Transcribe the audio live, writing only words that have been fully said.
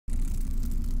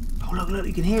Oh, look, look,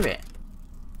 you can hear it.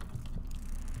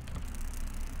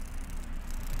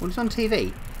 Well, it's on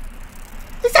TV.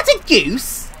 Is that a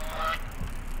goose?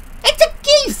 It's a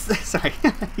goose! Sorry.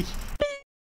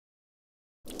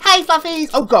 Hey,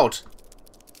 Fluffies! Oh, God.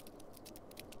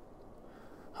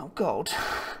 Oh, God.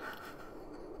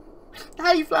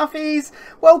 Hey, Fluffies!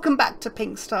 Welcome back to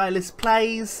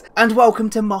Pinkstylistplays, and welcome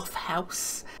to Moth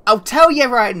House. I'll tell you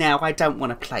right now, I don't want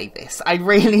to play this. I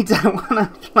really don't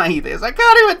want to play this. I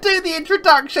can't even do the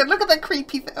introduction. Look at the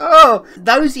creepy... Oh!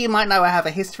 Those of you might know I have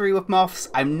a history with moths.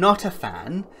 I'm not a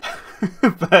fan.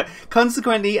 But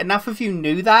consequently, enough of you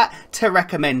knew that to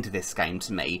recommend this game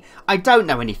to me. I don't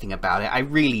know anything about it. I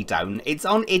really don't. It's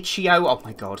on Itch.io. Oh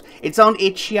my god. It's on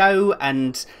Itch.io,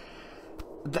 and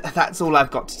that's all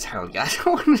I've got to tell you. I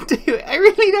don't want to do it. I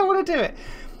really don't want to do it.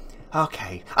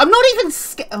 Okay. I'm not even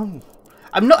scared. Oh.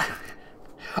 I'm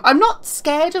not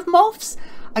scared of moths.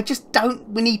 I just don't.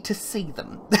 We need to see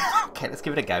them. Okay, let's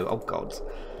give it a go. Oh god.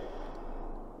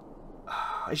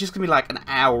 It's just going to be like an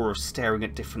hour of staring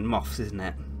at different moths, isn't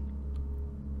it?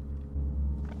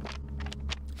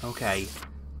 Okay.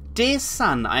 Dear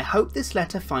son, I hope this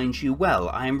letter finds you well.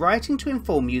 I am writing to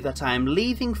inform you that I am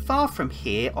leaving far from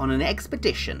here on an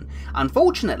expedition.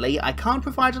 Unfortunately, I can't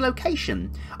provide a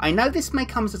location. I know this may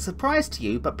come as a surprise to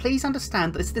you, but please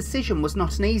understand that this decision was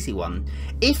not an easy one.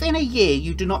 If in a year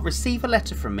you do not receive a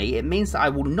letter from me, it means that I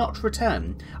will not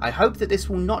return. I hope that this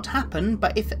will not happen,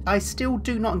 but if I still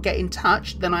do not get in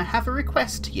touch, then I have a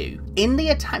request to you. In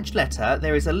the attached letter,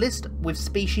 there is a list with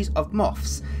species of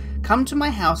moths. Come to my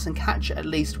house and catch at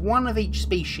least one of each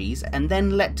species and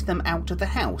then let them out of the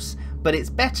house, but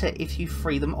it's better if you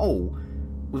free them all.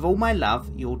 With all my love,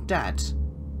 your dad.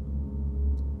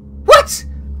 What?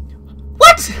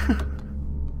 What?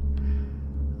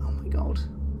 Oh my god.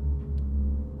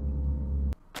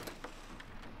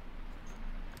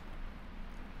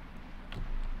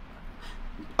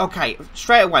 Okay,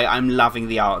 straight away I'm loving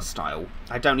the art style.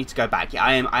 I don't need to go back.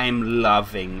 I am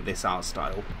loving this art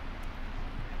style.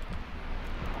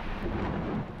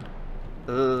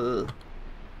 Okay,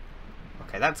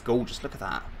 that's gorgeous. Look at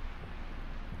that.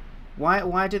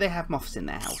 Why do they have moths in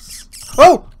their house?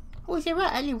 Oh! Oh, is there a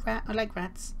rat? Hello, rat. I like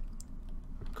rats.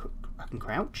 I can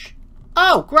crouch.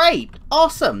 Oh, great!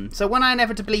 Awesome! So when I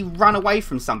inevitably run away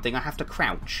from something, I have to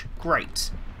crouch.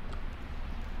 Great.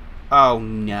 Oh,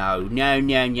 no. No,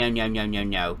 no, no, no, no, no,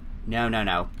 no. No, no,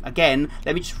 no. Again,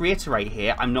 let me just reiterate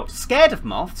here. I'm not scared of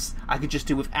moths. I could just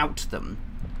do without them.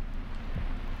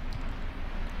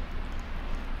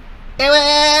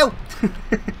 No!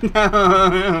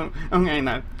 Okay,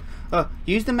 no.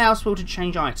 Use the mouse wheel to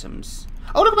change items.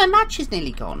 Oh, look, my match is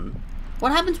nearly gone.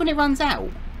 What happens when it runs out?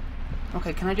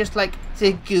 Okay, can I just, like,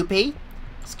 say goopy?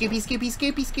 Scoopy, scoopy,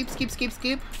 scoopy, scoop, scoop, scoop,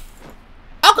 scoop.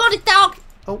 Oh, God, it's dog!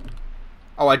 Oh.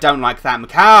 Oh, I don't like that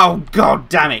mechanic. Oh, God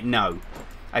damn it, no.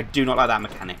 I do not like that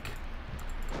mechanic.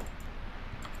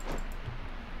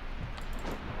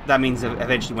 That means that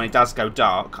eventually when it does go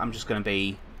dark, I'm just going to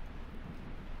be...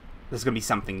 There's going to be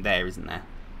something there, isn't there?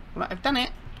 Well, I've done it.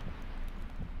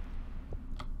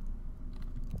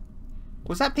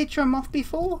 Was that picture a moth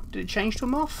before? Did it change to a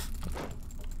moth?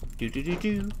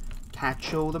 Do.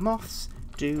 Catch all the moths.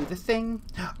 Do the thing.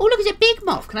 Oh, look, it's a big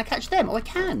moth. Can I catch them? Oh, I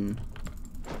can.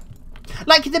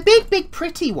 Like, the big,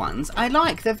 pretty ones, I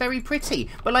like. They're very pretty.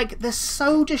 But, like, they're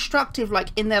so destructive, like,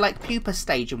 in their, like, pupa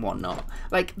stage and whatnot.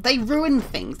 Like, they ruin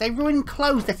things. They ruin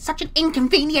clothes. They're such an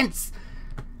inconvenience.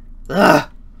 Ugh.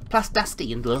 Plus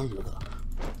dusty and blah, blah, blah.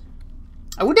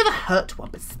 I would never hurt one,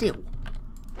 but still.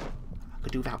 I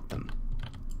could do without them.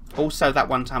 Also, that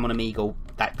one time on Omegle,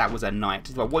 that was a night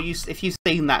as well. If you've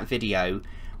seen that video,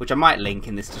 which I might link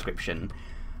in this description,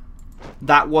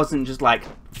 that wasn't just like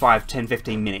 5, 10,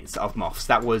 15 minutes of moths.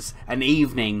 That was an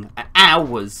evening,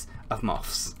 hours of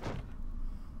moths.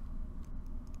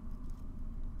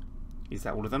 Is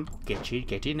that all of them? Get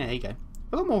in. There you go.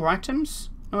 I've got more items.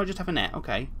 No, I just have a net.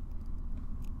 Okay.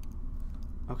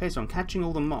 Okay, so I'm catching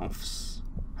all the moths.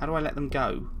 How do I let them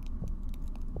go?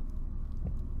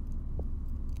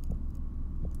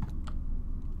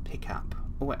 Pick up.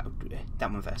 Oh, wait, that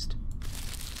one first.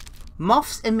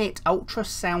 Moths emit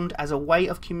ultrasound as a way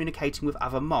of communicating with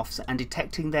other moths and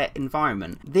detecting their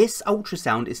environment. This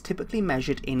ultrasound is typically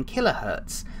measured in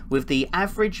kilohertz, with the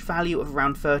average value of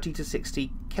around 30 to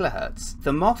 60 kilohertz.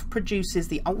 The moth produces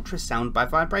the ultrasound by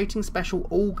vibrating special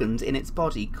organs in its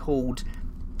body called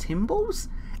tymbals?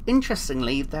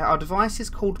 Interestingly, there are devices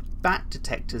called bat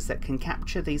detectors that can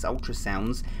capture these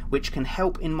ultrasounds, which can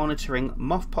help in monitoring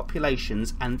moth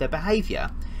populations and their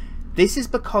behaviour. This is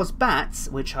because bats,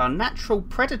 which are natural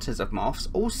predators of moths,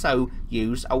 also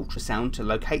use ultrasound to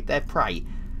locate their prey.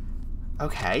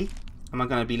 Okay, Am I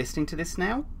going to be listening to this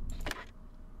now?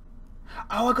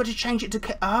 Oh, I got to change it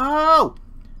to... Oh!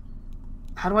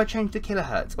 How do I change the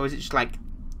kilohertz? Or is it just like...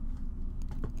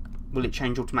 Will it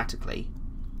change automatically?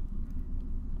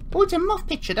 Oh, it's a moth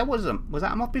picture. That wasn't... Was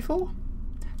that a moth before?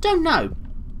 Don't know.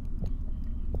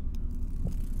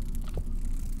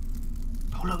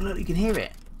 Oh, look, look. You can hear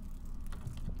it.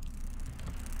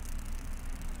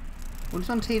 What's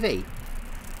on TV?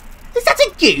 Is that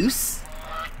a goose?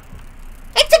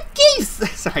 It's a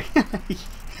goose! Sorry.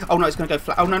 Oh no, it's going to go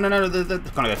flat. Oh no, no, no, no, it's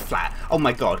going to go flat. Oh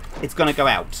my god, it's going to go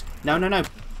out. No, no, no.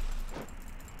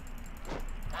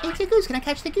 It's a goose. Can I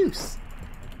catch the goose?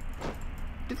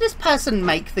 Did this person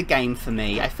make the game for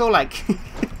me? I feel like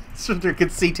it's sort of a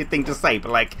conceited thing to say,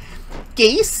 but like,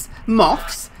 geese,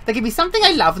 moths, they give me something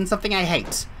I love and something I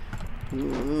hate.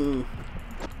 Are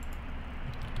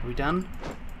we done?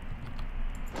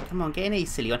 Come on, get an E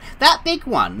silly on. That big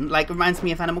one, like, reminds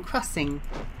me of Animal Crossing.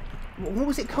 What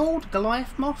was it called?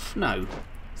 Goliath moth? No.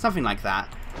 Something like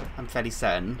that. I'm fairly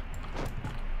certain.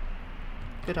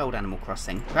 Good old Animal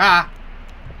Crossing. Ah!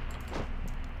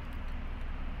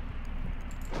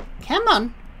 Come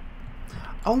on!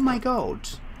 Oh my god.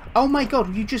 Oh my god,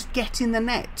 will you just get in the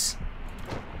net?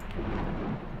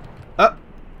 Oh!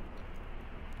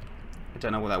 I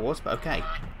don't know what that was, but okay.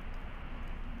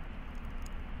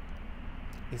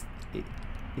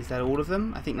 Is that all of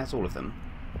them? I think that's all of them.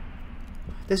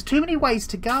 There's too many ways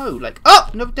to go. Like, oh!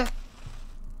 No,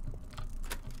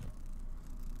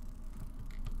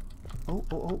 oh, oh,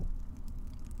 oh.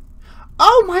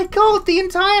 Oh my god, the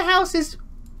entire house is...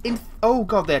 Oh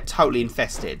god, they're totally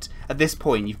infested. At this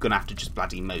point, you're going to have to just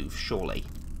bloody move, surely.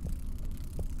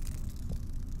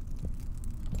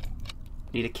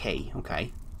 Need a key,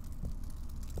 okay.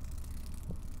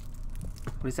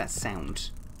 What is that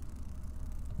sound?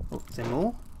 Oh, is there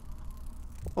more?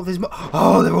 Oh, there's more.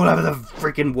 Oh, they're all over the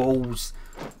freaking walls.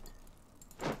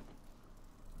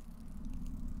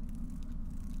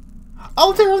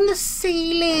 Oh, they're on the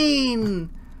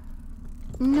ceiling.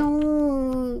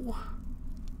 No.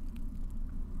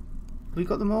 Have we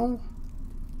got them all?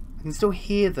 I can still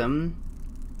hear them.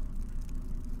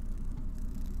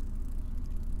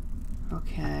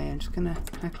 Okay, I'm just gonna...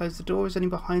 Can I close the door? Is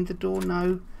anyone behind the door?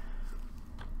 No.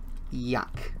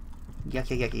 Yuck. Yuck,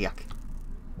 yuck, yuck, yuck.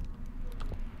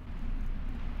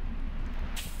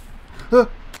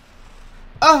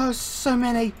 Oh, so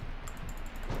many.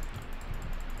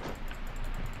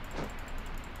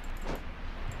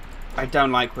 I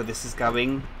don't like where this is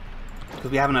going, because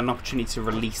we haven't had an opportunity to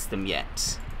release them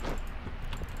yet.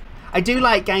 I do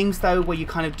like games though where you're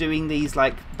kind of doing these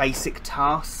like basic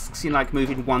tasks, you know, like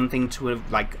moving one thing to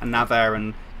like another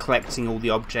and collecting all the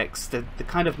objects. They're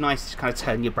kind of nice to kind of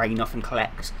turn your brain off and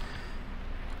collect.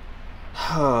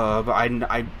 Oh, but I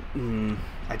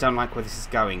don't like where this is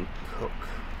going. Cook.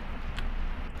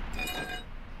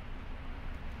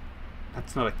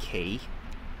 That's not a key.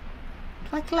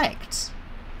 What do I collect?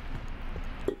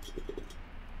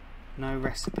 No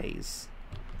recipes.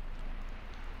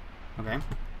 Okay.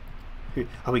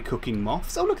 Are we cooking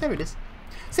moths? Oh look, there it is.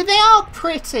 So they are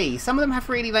pretty. Some of them have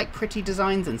really like pretty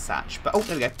designs and such. But oh,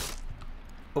 there we go.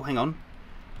 Oh, hang on.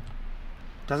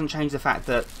 Doesn't change the fact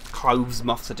that cloves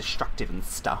moths are destructive and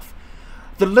stuff.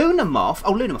 The lunar moth,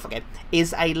 oh lunar moth, okay,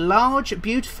 is a large,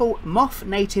 beautiful moth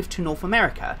native to North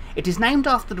America. It is named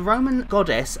after the Roman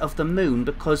goddess of the moon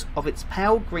because of its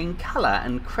pale green colour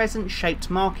and crescent-shaped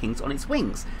markings on its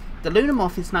wings. The lunar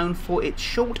moth is known for its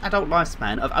short adult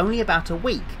lifespan of only about a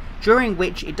week, during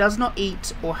which it does not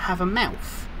eat or have a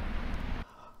mouth.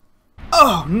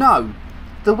 Oh no!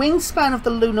 The wingspan of the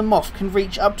lunar moth can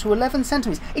reach up to 11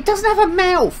 centimetres. It doesn't have a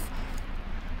mouth!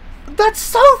 That's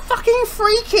so fucking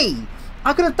freaky!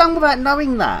 I could have done without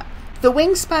knowing that. The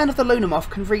wingspan of the lunar moth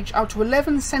can reach up to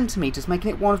 11 centimetres,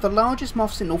 making it one of the largest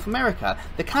moths in North America.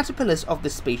 The caterpillars of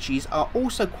this species are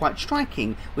also quite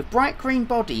striking, with bright green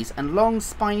bodies and long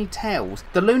spiny tails.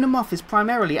 The lunar moth is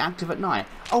primarily active at night.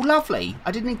 Oh lovely!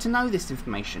 I didn't need to know this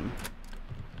information.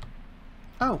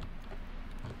 Oh.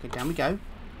 Okay, down we go.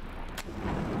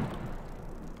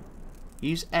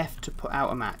 Use F to put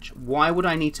out a match. Why would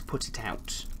I need to put it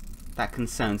out? That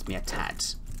concerns me a tad.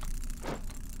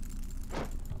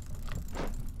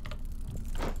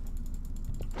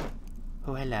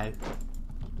 Oh, hello.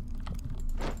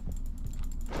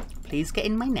 Please get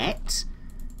in my net.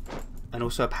 And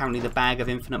also apparently the bag of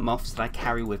infinite moths that I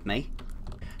carry with me.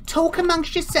 Talk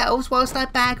amongst yourselves whilst I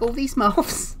bag all these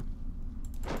moths.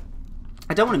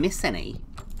 I don't want to miss any.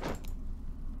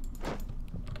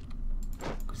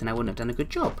 Then I wouldn't have done a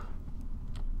good job.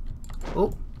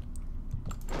 Oh.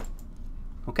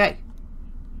 Okay.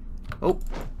 Oh.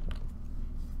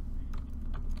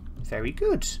 Very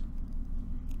good.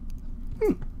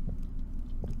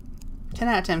 10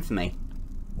 out of 10 for me.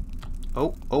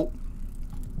 Oh, oh.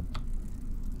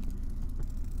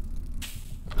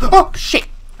 Oh, shit!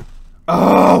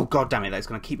 Oh, god damn it, that's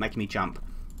going to keep making me jump.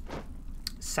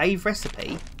 Save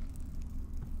recipe?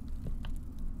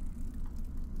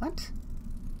 What?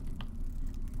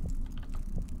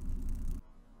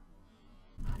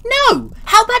 No!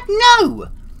 How about no?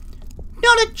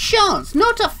 Not a chance.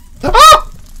 Not a... Oh!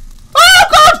 Oh,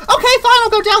 God! Okay, fine, I'll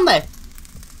go down there.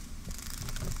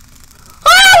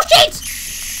 Oh, shit!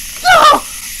 Oh!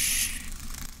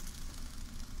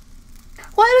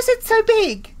 Why was it so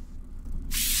big?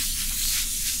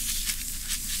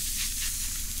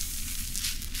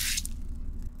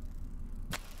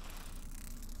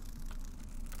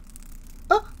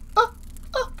 Oh,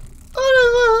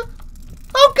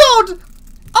 God!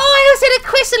 Oh, I was in a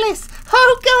chrysalis!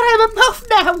 Oh god, I'm a moth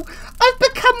now! I've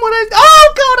become one of...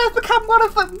 Oh god, I've become one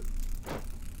of them!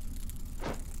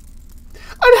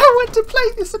 I don't want to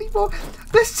play this anymore.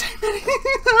 There's too many...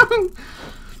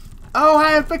 Oh,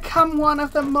 I have become one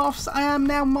of the moths. I am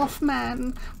now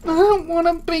Mothman. I don't want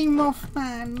to be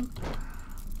Mothman.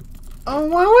 Oh,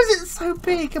 why was it so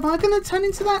big? Am I going to turn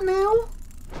into that now?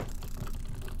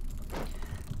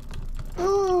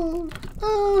 Oh,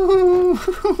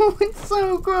 oh, it's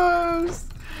so gross.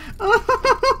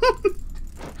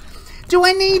 Do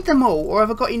I need them all, or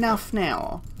have I got enough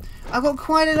now? I've got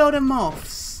quite a lot of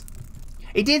moths.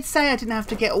 It did say I didn't have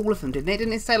to get all of them, didn't it?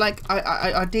 Didn't it say, like,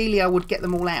 ideally I would get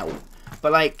them all out,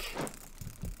 but, like,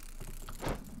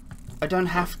 I don't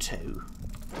have to.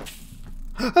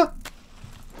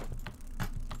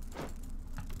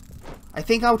 I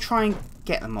think I'll try and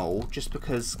get them all, just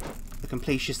because the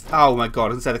completionist... Oh my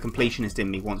god, I was going to say the completionist in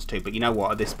me wants to, but you know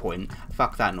what, at this point,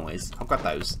 fuck that noise. I'll grab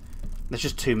those. There's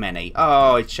just too many.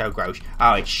 Oh, it's so gross.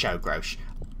 Oh, it's so gross.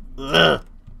 Ugh.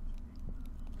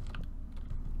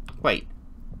 Wait,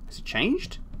 has it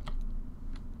changed?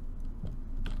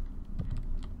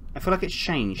 I feel like it's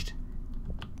changed.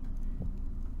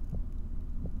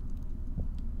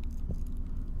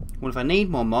 Well, if I need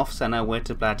more moths, I know where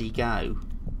to bloody go.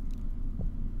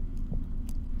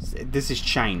 This has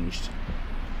changed.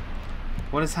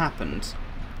 What has happened?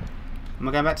 Am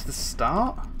I going back to the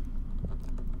start?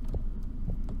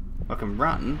 I can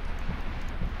run.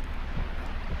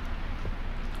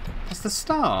 That's the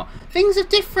start. Things are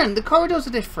different. The corridors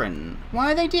are different.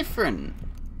 Why are they different?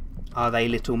 Are they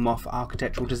little moth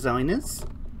architectural designers?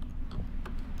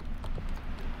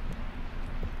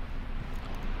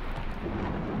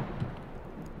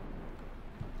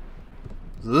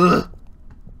 Ugh.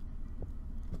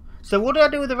 So what do I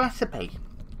do with the recipe?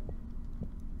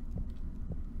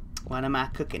 When am I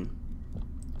cooking?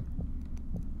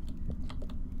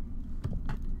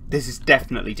 This is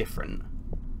definitely different.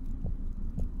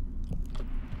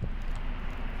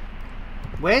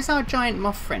 Where's our giant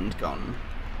moth friend gone?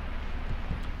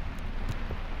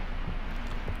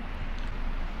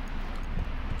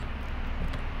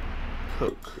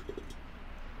 Cook.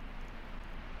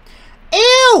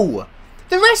 Ew!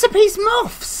 The recipe's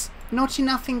moths! Not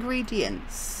enough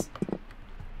ingredients.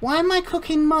 Why am I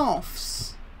cooking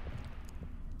moths?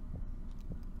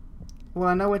 Well,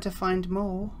 I know where to find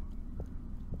more.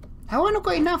 How have I not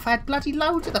got enough? I had bloody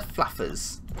loads of the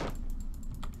fluffers.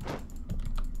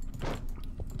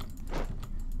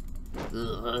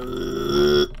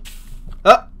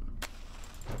 Ah!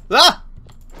 Ah!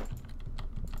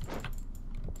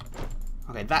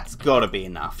 Okay, that's gotta be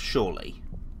enough, surely.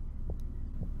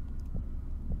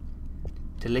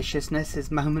 Deliciousness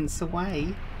is moments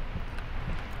away.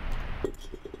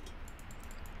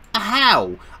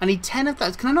 How? I need 10 of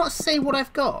those. Can I not see what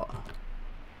I've got?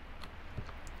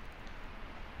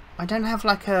 I don't have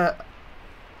like an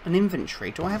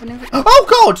inventory. Do I have an inventory? Oh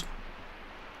god!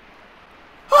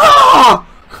 Oh!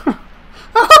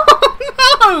 Oh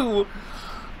no!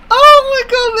 Oh my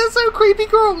god, they're so creepy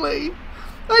crawly.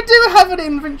 I do have an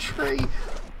inventory.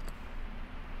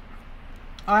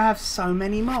 I have so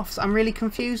many moths. I'm really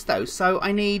confused though. So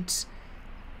I need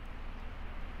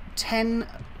 10.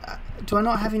 Do I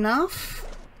not have enough?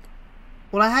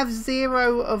 Well, I have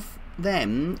 0 of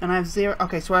them, and I have 0.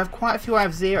 Okay, so I have quite a few I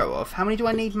have 0 of. How many do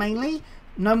I need mainly?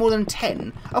 No more than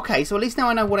 10. Okay, so at least now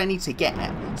I know what I need to get.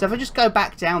 So if I just go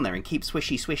back down there and keep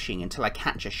swishing until I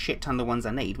catch a shit ton of the ones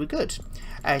I need, we're good.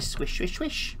 Swish, swish,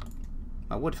 swish.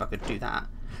 I would if I could do that.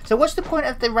 So what's the point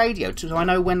of the radio? So I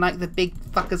know when like the big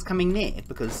fucker's coming near,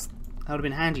 because that would have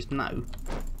been handy to know.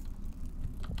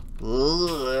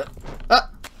 Ah!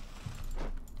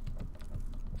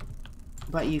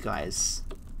 What about you guys?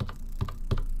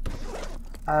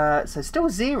 So still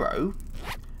 0.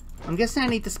 I'm guessing I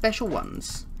need the special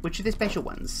ones. Which are the special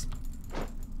ones?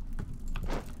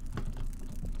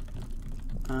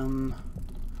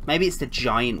 Maybe it's the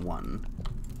giant one.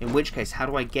 In which case, how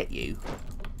do I get you?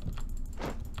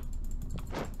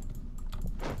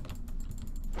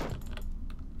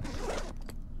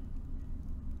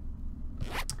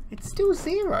 It's still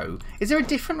 0. Is there a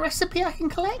different recipe I can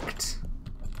collect?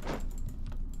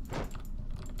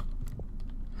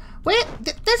 Where?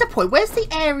 There's a point. Where's the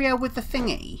area with the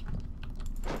thingy?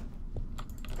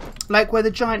 Like where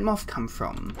the giant moth come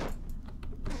from?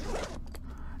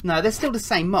 No, they're still the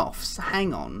same moths.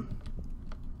 Hang on.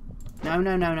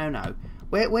 No.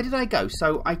 Where did I go?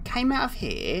 So I came out of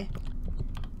here.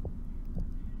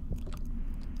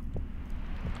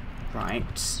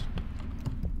 Right.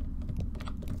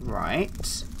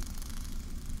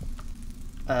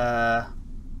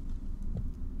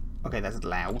 Okay, that's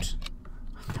loud.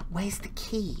 Where's the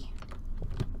key?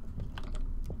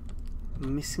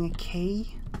 I'm missing a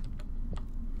key.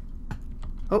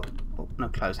 Oh, no,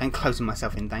 close. I ain't closing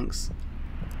myself in, thanks.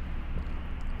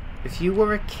 If you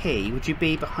were a key, would you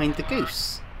be behind the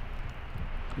goose?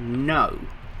 No.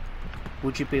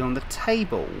 Would you be on the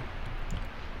table?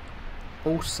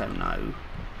 Also no.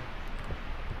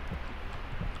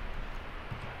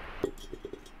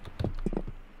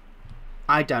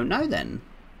 I don't know then.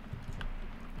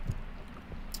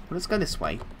 Well, let's go this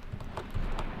way.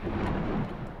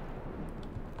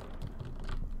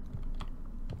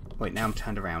 Wait, now I'm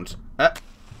turned around.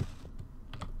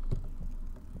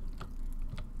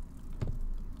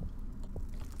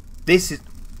 This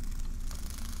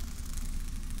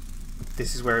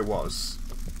is where it was.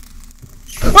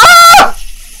 Ah!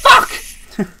 Fuck!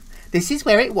 This is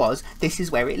where it was. This is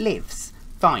where it lives.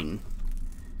 Fine.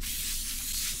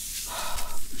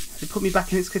 It put me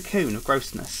back in its cocoon of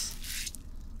grossness.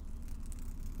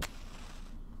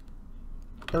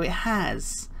 Though it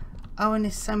has. Oh, and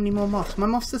there's so many more moths. My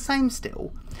moth's the same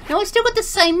still. No, I still got the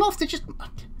same moth. They're just...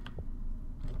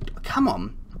 Come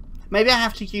on. Maybe I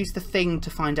have to use the thing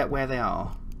to find out where they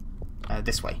are.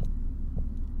 This way.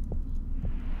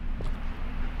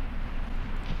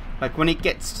 Like, when it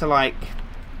gets to, like,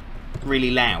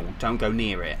 really loud, don't go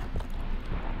near it.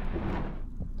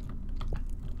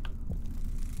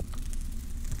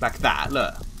 Like that,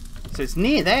 look. So it's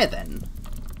near there, then.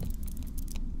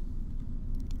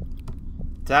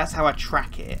 So that's how I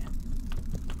track it.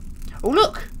 Oh,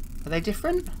 look! Are they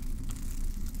different?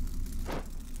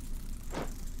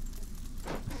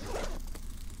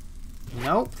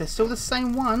 Nope, they're still the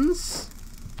same ones.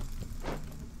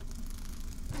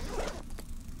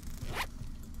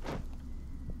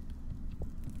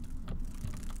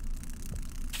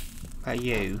 What about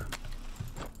you?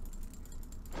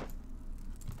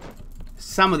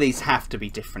 Some of these have to be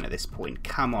different at this point.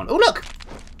 Come on. Oh, look!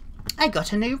 I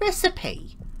got a new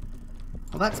recipe.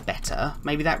 Well, that's better.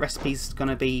 Maybe that recipe's going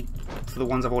to be for the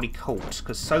ones I've already caught.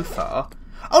 Because so far...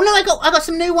 Oh, no, I got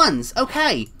some new ones.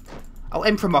 Okay. Oh,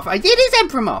 Emperor Moth. It is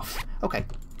Emperor Moth. Okay.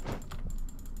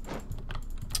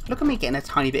 Look at me getting a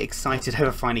tiny bit excited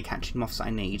over finally catching moths that I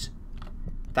need.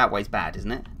 That way's bad,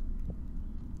 isn't it?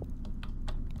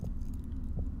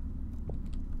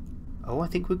 Oh, I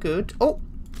think we're good. Oh!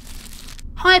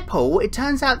 Hi, Paul. It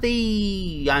turns out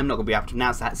I'm not going to be able to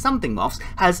pronounce that. Something Moths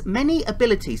has many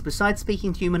abilities besides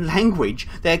speaking human language.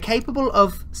 They're capable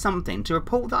of something. To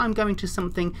report that I'm going to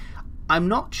something... I'm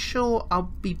not sure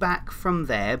I'll be back from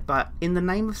there, but in the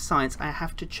name of science, I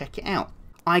have to check it out.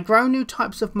 I grow new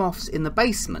types of moths in the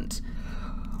basement.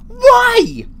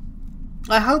 Why?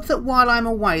 I hope that while I'm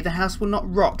away, the house will not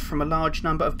rot from a large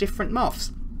number of different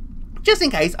moths. Just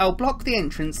in case, I'll block the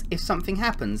entrance if something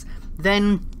happens.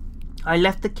 Then I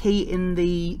left the key in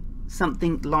the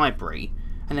something library,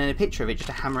 and then a picture of it just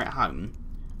to hammer it home.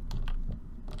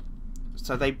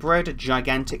 So they bred a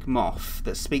gigantic moth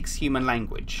that speaks human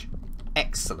language.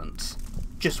 Excellent.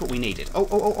 Just what we needed. Oh,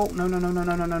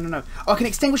 no. Oh, I can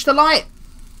extinguish the light!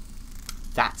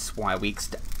 That's why we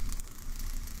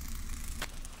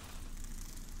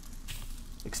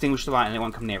extinguish the light and it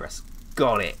won't come near us.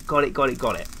 Got it.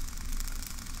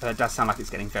 That does sound like it's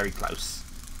getting very close.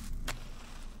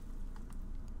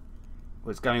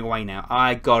 Well, it's going away now.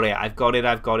 I got it. I've got it.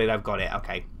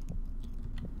 Okay.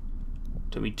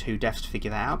 Took me 2 deaths to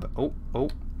figure that out, but... Oh.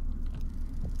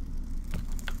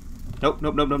 Nope.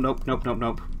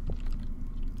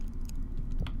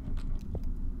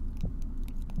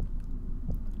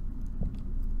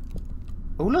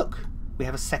 Oh, look. We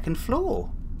have a second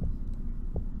floor.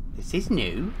 This is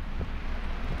new.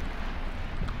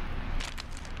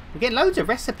 We get loads of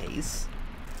recipes.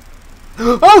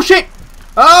 Oh, shit!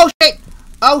 Oh,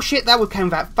 shit! That would come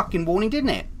with that fucking warning,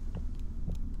 didn't it?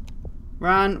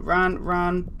 Run, run,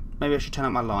 run. Maybe I should turn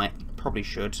up my light. Probably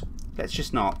should. Let's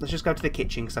just not. Let's just go to the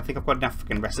kitchen because I think I've got enough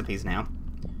freaking recipes now.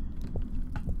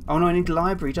 Oh no, I need the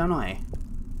library, don't I?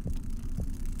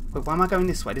 Wait, why am I going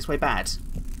this way? This way bad.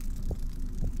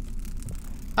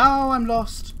 Oh, I'm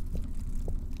lost.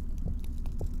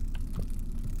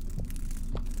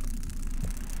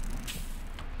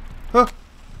 Huh.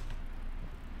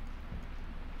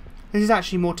 This is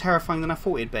actually more terrifying than I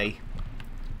thought it'd be.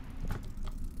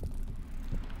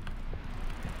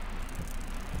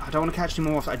 I don't want to catch any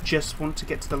more. I just want to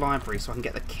get to the library so I can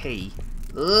get the key.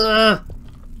 Ugh.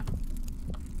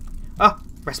 Oh,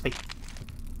 recipe.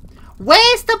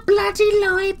 Where's the bloody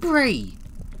library?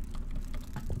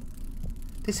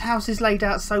 This house is laid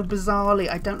out so bizarrely.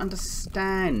 I don't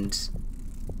understand.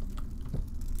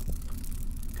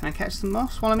 Can I catch some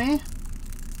moths while I'm here?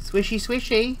 Swishy,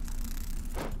 swishy.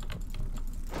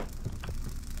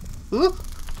 Ooh.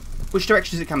 Which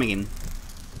direction is it coming in?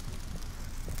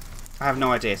 I have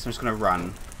no idea, so I'm just going to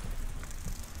run.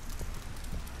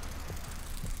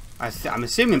 I'm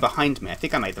assuming behind me. I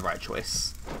think I made the right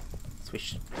choice.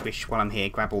 Swish, swish while I'm here.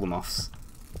 Grab all the moths.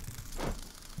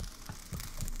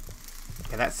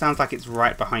 Okay, that sounds like it's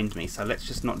right behind me, so let's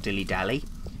just not dilly-dally.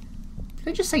 Did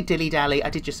I just say dilly-dally?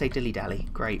 I did just say dilly-dally.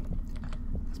 Great.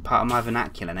 That's part of my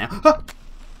vernacular now. Ah!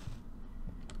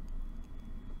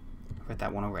 I've read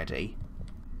that one already.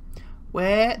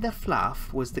 Where the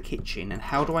fluff was the kitchen, and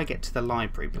how do I get to the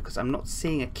library? Because I'm not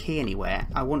seeing a key anywhere.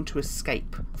 I want to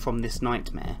escape from this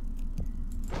nightmare.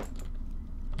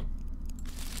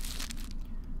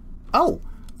 Oh!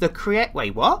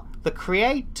 Wait, what? The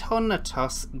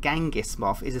Creatonatus gangis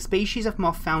moth is a species of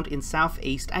moth found in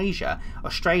Southeast Asia,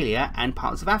 Australia and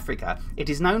parts of Africa. It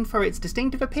is known for its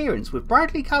distinctive appearance with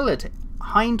brightly coloured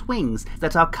hind wings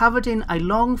that are covered in a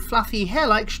long fluffy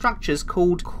hair-like structures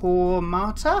called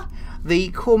cormata. The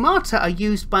cormata are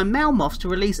used by male moths to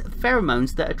release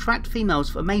pheromones that attract females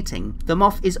for mating. The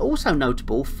moth is also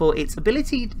notable for its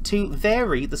ability to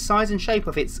vary the size and shape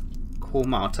of its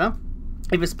cormata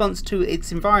in response to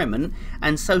its environment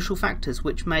and social factors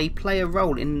which may play a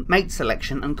role in mate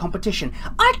selection and competition.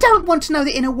 I don't want to know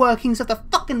the inner workings of the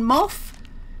fucking moth!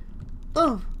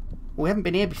 Oh, well, we haven't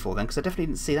been here before then, because I definitely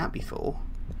didn't see that before.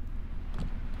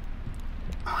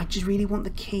 Oh, I just really want the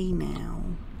key now.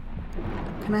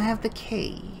 Can I have the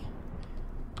key?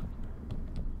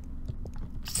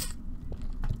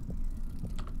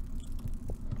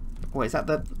 What, is that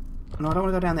the... No, I don't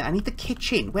want to go down there. I need the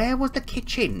kitchen. Where was the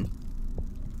kitchen?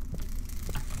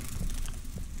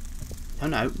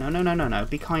 No.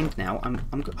 Be kind now.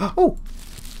 Oh!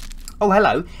 Oh,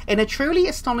 hello. In a truly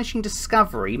astonishing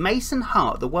discovery, Mason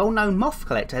Hart, the well-known moth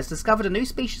collector, has discovered a new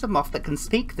species of moth that can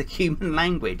speak the human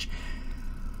language.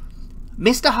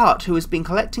 Mr. Hart, who has been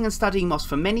collecting and studying moths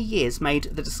for many years, made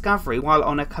the discovery while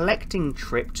on a collecting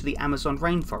trip to the Amazon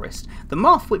rainforest. The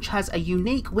moth, which has a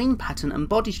unique wing pattern and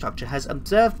body structure, has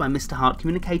observed by Mr. Hart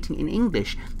communicating in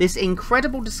English. This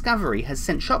incredible discovery has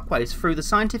sent shockwaves through the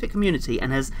scientific community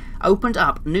and has opened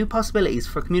up new possibilities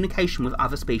for communication with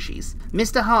other species.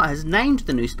 Mr. Hart has named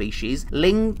the new species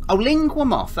lingua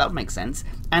moth, that would make sense,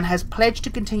 and has pledged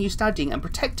to continue studying and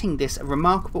protecting this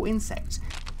remarkable insect.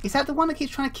 Is that the one that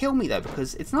keeps trying to kill me, though?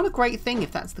 Because it's not a great thing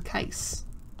if that's the case.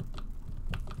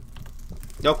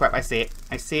 Oh, crap. I see it.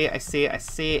 I see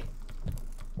it.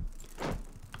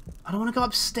 I don't want to go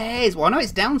upstairs. Well, I know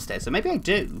it's downstairs, so maybe I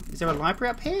do. Is there a library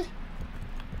up here?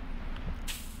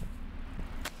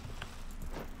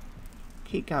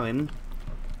 Keep going.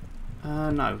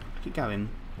 No. Keep going.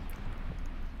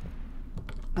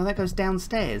 No, that goes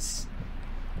downstairs.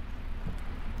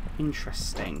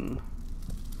 Interesting.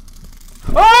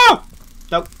 Oh!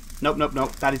 Nope.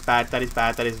 That is bad. That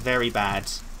is very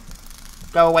bad.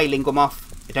 Go away, lingua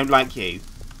moth. I don't like you.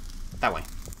 That way.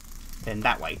 Then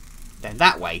that way. Then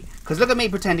that way. Because look at me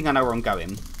pretending I know where I'm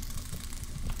going.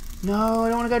 No, I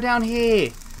don't want to go down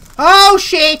here. Oh,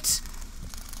 shit!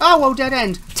 Oh, well, dead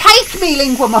end. Take me,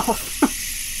 lingua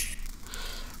moth!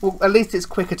 Well, at least it's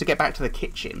quicker to get back to the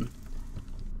kitchen.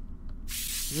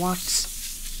 What?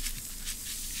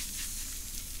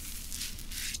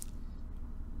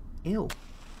 Ew.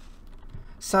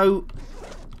 So,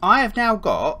 I have now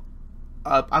got...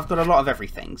 I've got a lot of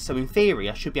everything. So, in theory,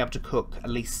 I should be able to cook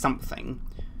at least something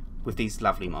with these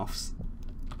lovely moths.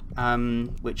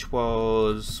 Which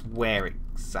was... Where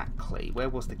exactly? Where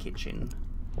was the kitchen?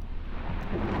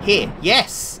 Here.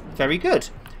 Yes! Very good.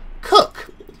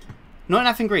 Cook! Not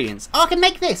enough ingredients. Oh, I can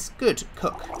make this! Good.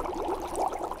 Cook.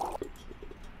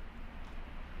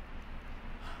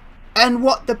 And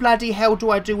what the bloody hell do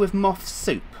I do with moth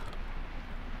soup?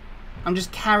 I'm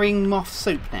just carrying moth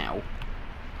soup now.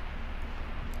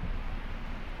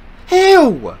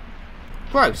 Ew!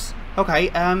 Gross. Okay,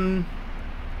 I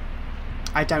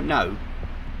don't know.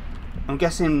 I'm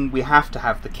guessing we have to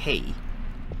have the key.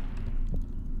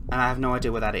 And I have no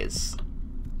idea where that is.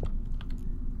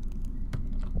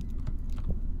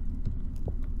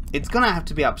 It's gonna have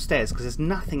to be upstairs because there's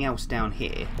nothing else down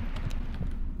here.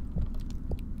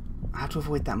 I have to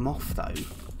avoid that moth though.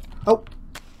 Oh!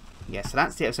 Yeah, so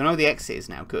that's the... So I know the exit is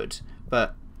now. Good.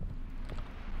 But...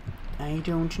 I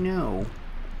don't know.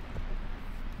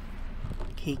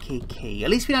 Key. At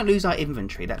least we don't lose our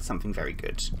inventory. That's something very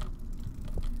good.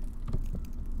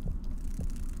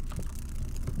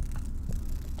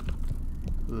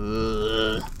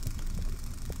 Ugh.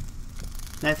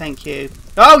 No, thank you.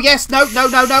 Oh, yes! No!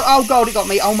 Oh, God, it got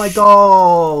me. Oh, my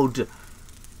God!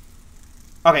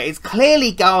 Okay, it's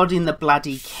clearly guarding the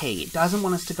bloody key. It doesn't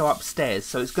want us to go upstairs,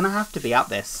 so it's going to have to be up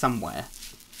there somewhere.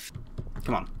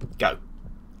 Come on, go.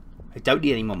 I don't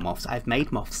need any more moths. I've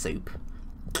made moth soup.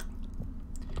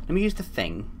 Let me use the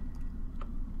thing.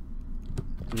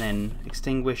 And then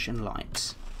extinguish and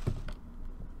light.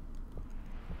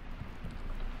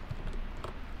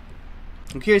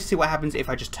 I'm curious to see what happens if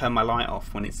I just turn my light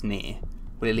off when it's near.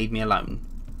 Will it leave me alone?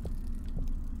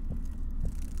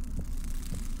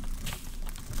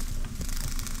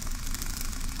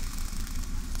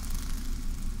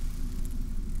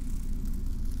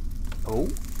 Oh.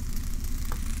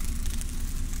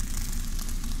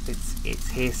 It's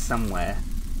here somewhere.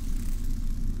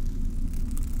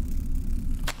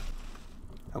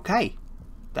 Okay.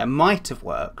 That might have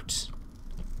worked.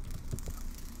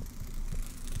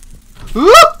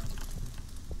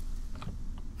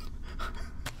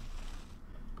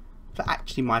 That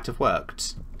actually might have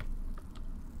worked.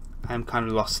 I am kind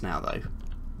of lost now though.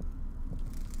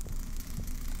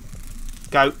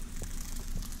 Go.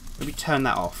 Maybe turn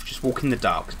that off. Just walk in the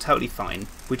dark. Totally fine.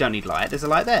 We don't need light. There's a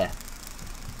light there.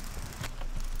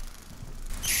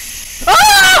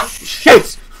 Ah!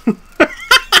 Shit!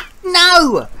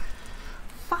 No!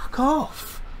 Fuck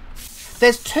off.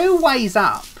 There's two ways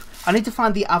up. I need to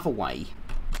find the other way,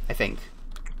 I think.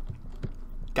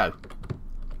 Go.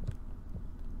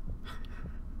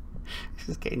 This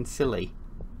is getting silly.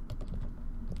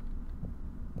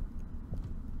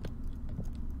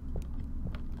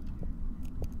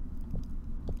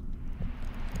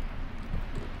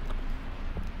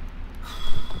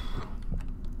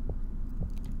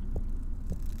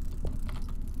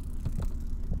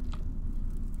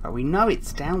 But we know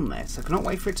it's down there, so I cannot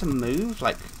wait for it to move.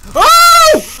 Like, oh!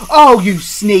 Oh, you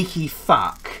sneaky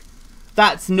fuck!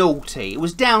 That's naughty. It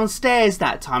was downstairs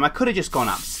that time. I could have just gone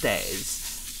upstairs.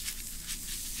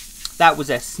 That was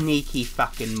a sneaky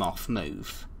fucking moth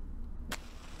move.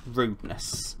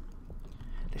 Rudeness.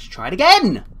 Let's try it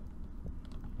again.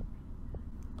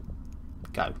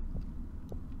 Go.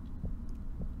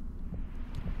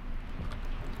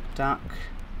 Duck.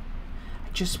 I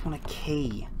just want a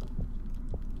key.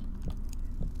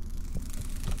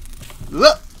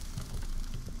 Look!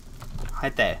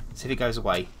 Hide there. See if it goes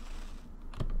away.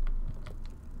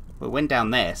 Well, it went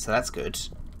down there, so that's good.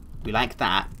 We like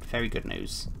that. Very good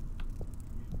news.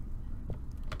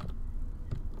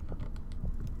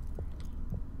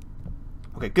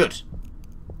 Okay, good.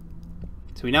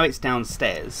 So we know it's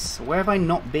downstairs. So where have I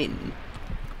not been?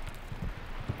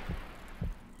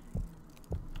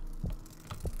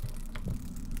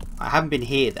 I haven't been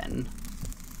here then.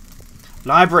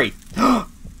 Library!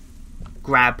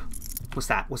 Grab. What's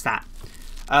that? What's that?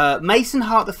 Mason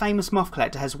Hart, the famous moth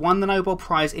collector, has won the Nobel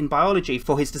Prize in Biology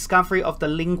for his discovery of the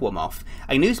lingua moth,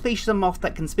 a new species of moth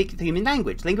that can speak the human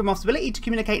language. Lingua moth's ability to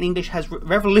communicate in English has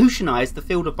revolutionised the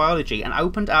field of biology and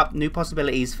opened up new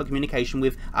possibilities for communication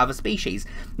with other species.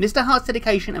 Mr. Hart's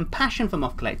dedication and passion for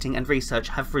moth collecting and research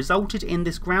have resulted in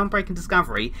this groundbreaking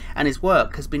discovery, and his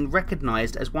work has been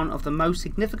recognised as one of the most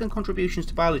significant contributions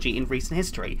to biology in recent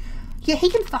history. Yeah, he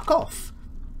can fuck off.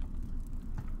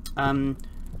 I'm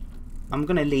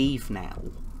going to leave now.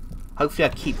 Hopefully I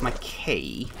keep my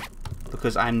key,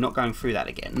 because I'm not going through that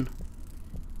again.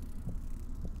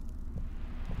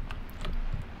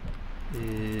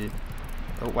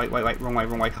 Oh, wait. Wrong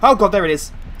way. Oh, God, there it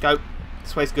is. Go.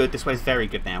 This way's good. This way's very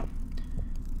good now.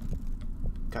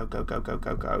 Go.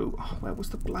 Oh, where was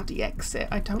the bloody exit?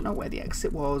 I don't know where the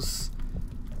exit was.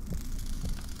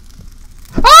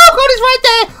 Oh, God, it's right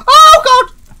there. Oh,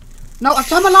 God. No, I've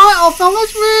turned my light off. Oh,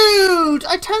 that's rude.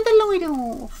 I turned the light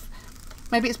off.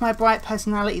 Maybe it's my bright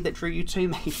personality that drew you to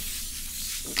me.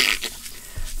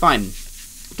 Fine.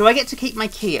 Do I get to keep my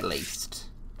key at least?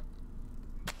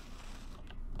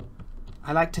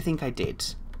 I like to think I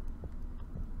did.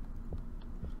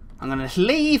 I'm going to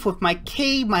leave with my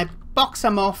key, my box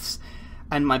of moths,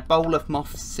 and my bowl of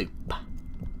moth soup.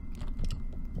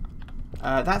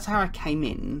 That's how I came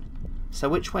in. So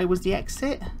which way was the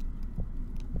exit?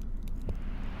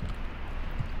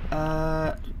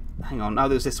 Hang on. Oh, it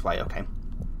was this way. Okay.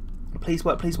 Please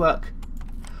work, please work.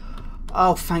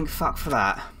 Oh, thank fuck for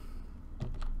that.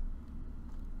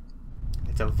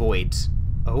 Let's avoid.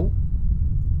 Oh.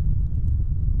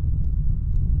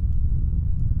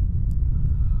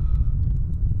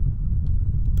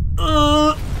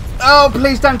 Oh,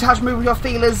 please don't touch me with your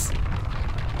feelers.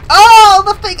 Oh,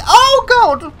 the thing. Oh,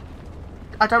 God.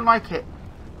 I don't like it.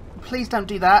 Please don't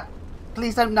do that.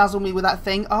 Please don't nuzzle me with that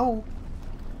thing. Oh.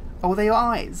 Oh, they're your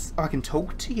eyes. Oh, I can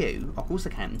talk to you. Of course I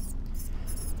can.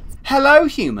 Hello,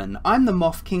 human. I'm the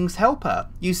Moth King's helper.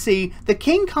 You see, the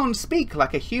king can't speak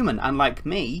like a human, unlike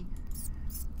me.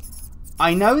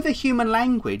 I know the human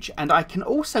language, and I can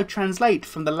also translate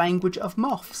from the language of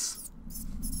moths.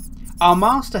 Our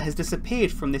master has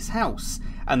disappeared from this house,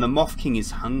 and the Moth King is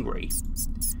hungry.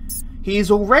 He is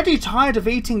already tired of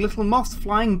eating little moths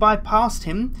flying by past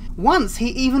him. Once he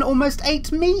even almost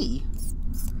ate me.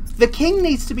 The king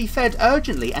needs to be fed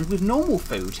urgently and with normal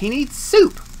food. He needs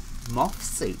soup. Moth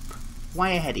soup.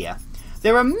 Way ahead here.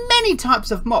 There are many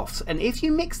types of moths, and if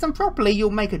you mix them properly,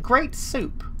 you'll make a great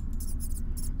soup.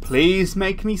 Please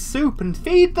make me soup and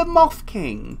feed the Moth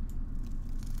King.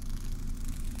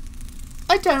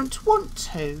 I don't want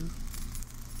to.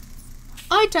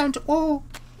 I don't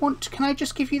want. Can I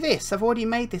just give you this? I've already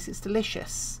made this. It's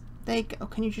delicious. There you go. Oh,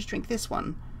 can you just drink this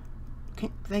one?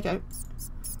 Okay, there you go.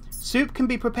 Soup can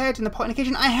be prepared in the pot in the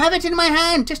kitchen. I have it in my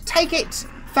hand. Just take it.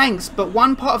 Thanks, but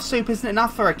one pot of soup isn't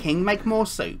enough for a king. Make more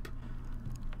soup.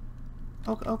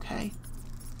 Okay.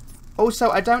 Also,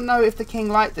 I don't know if the king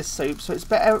liked this soup, so it's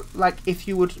better, like, if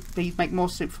you would make more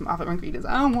soup from other ingredients.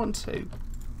 I don't want to.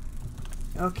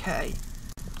 Okay.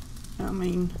 I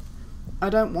mean, I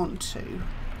don't want to.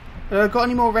 Got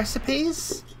any more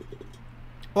recipes?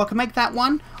 Well, I can make that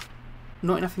one.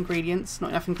 Not enough ingredients.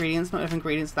 Not enough ingredients. Not enough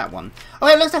ingredients. That one. Oh,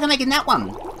 it looks like I'm making that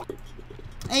one.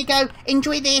 There you go.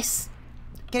 Enjoy this.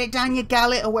 Get it down your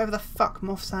gullet or whatever the fuck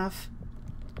moths have.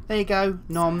 There you go.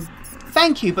 Nom.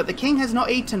 Thank you, but the king has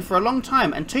not eaten for a long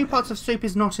time, and 2 pots of soup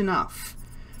is not enough.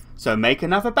 So make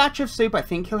another batch of soup. I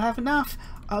think he'll have enough.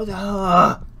 Oh,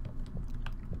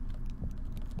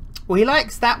 well, he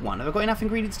likes that one. Have I got enough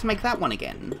ingredients to make that one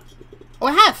again? Oh,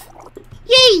 I have.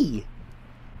 Yay!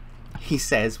 He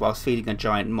says whilst feeding a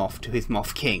giant moth to his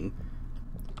Moth King.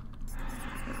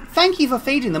 Thank you for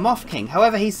feeding the Moth King.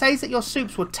 However, he says that your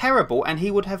soups were terrible and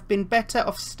he would have been better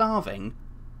off starving.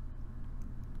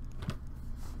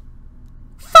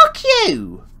 Fuck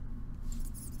you!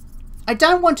 I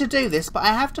don't want to do this, but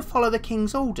I have to follow the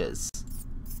king's orders.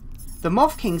 The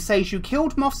Moth King says you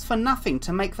killed moths for nothing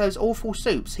to make those awful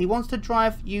soups. He wants to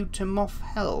drive you to Moth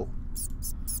Hell.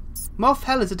 Moth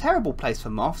Hell is a terrible place for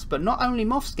moths, but not only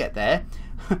moths get there,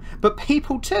 but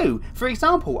people too. For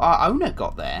example, our owner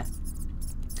got there.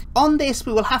 On this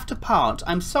we will have to part.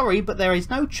 I'm sorry, but there is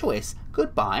no choice.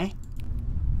 Goodbye.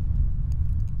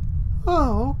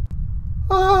 Oh.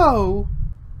 Oh.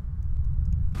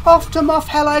 Off to Moth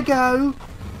Hell I go.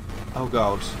 Oh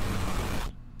God.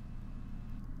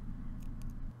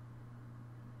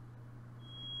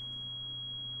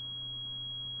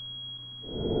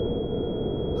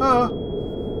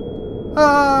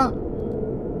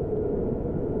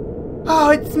 Oh,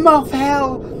 it's Moth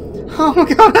Hell. Oh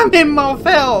God, I'm in Moth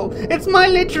Hell. It's my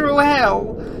literal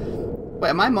hell. Wait,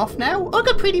 am I Moth now? Oh, I've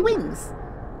got pretty wings.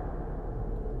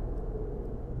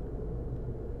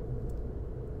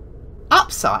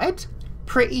 Upside,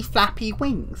 pretty flappy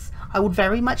wings. I would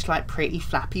very much like pretty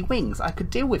flappy wings. I could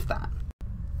deal with that.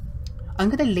 I'm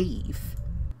gonna leave.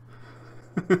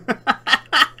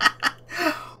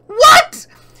 What?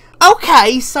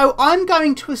 Okay, so I'm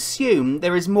going to assume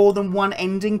there is more than one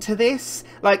ending to this.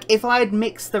 Like, if I had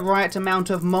mixed the right amount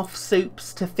of moth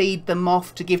soups to feed the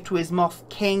moth to give to his Moth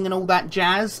King and all that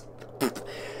jazz,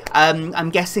 I'm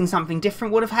guessing something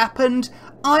different would have happened.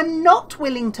 I'm not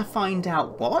willing to find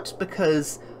out what,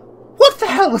 because what the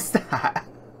hell was that?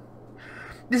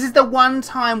 This is the one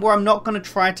time where I'm not going to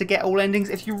try to get all endings.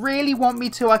 If you really want me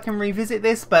to, I can revisit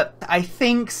this, but I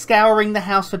think scouring the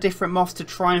house for different moths to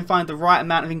try and find the right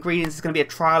amount of ingredients is going to be a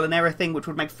trial and error thing, which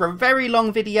would make for a very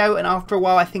long video, and after a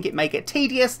while I think it may get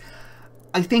tedious.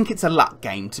 I think it's a luck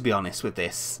game, to be honest with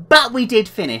this. But we did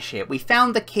finish it. We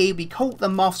found the key, we caught the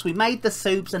moths, we made the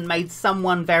soups, and made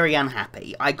someone very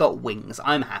unhappy. I got wings.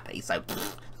 I'm happy, so...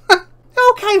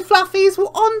 Okay, Fluffies,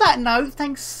 well on that note,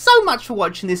 thanks so much for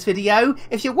watching this video.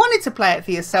 If you wanted to play it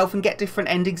for yourself and get different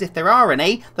endings if there are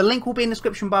any, the link will be in the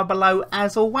description bar below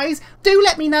as always. Do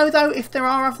let me know though if there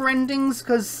are other endings,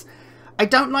 because I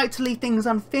don't like to leave things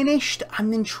unfinished.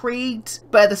 I'm intrigued,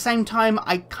 but at the same time,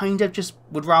 I kind of just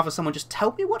would rather someone just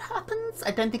tell me what happens.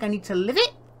 I don't think I need to live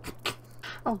it.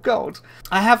 Oh God.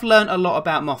 I have learned a lot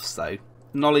about moths though.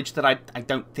 Knowledge that I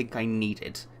don't think I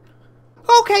needed.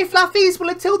 Okay, Fluffies, well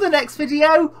until the next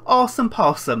video, awesome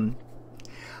possum.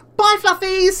 Bye,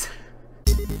 Fluffies!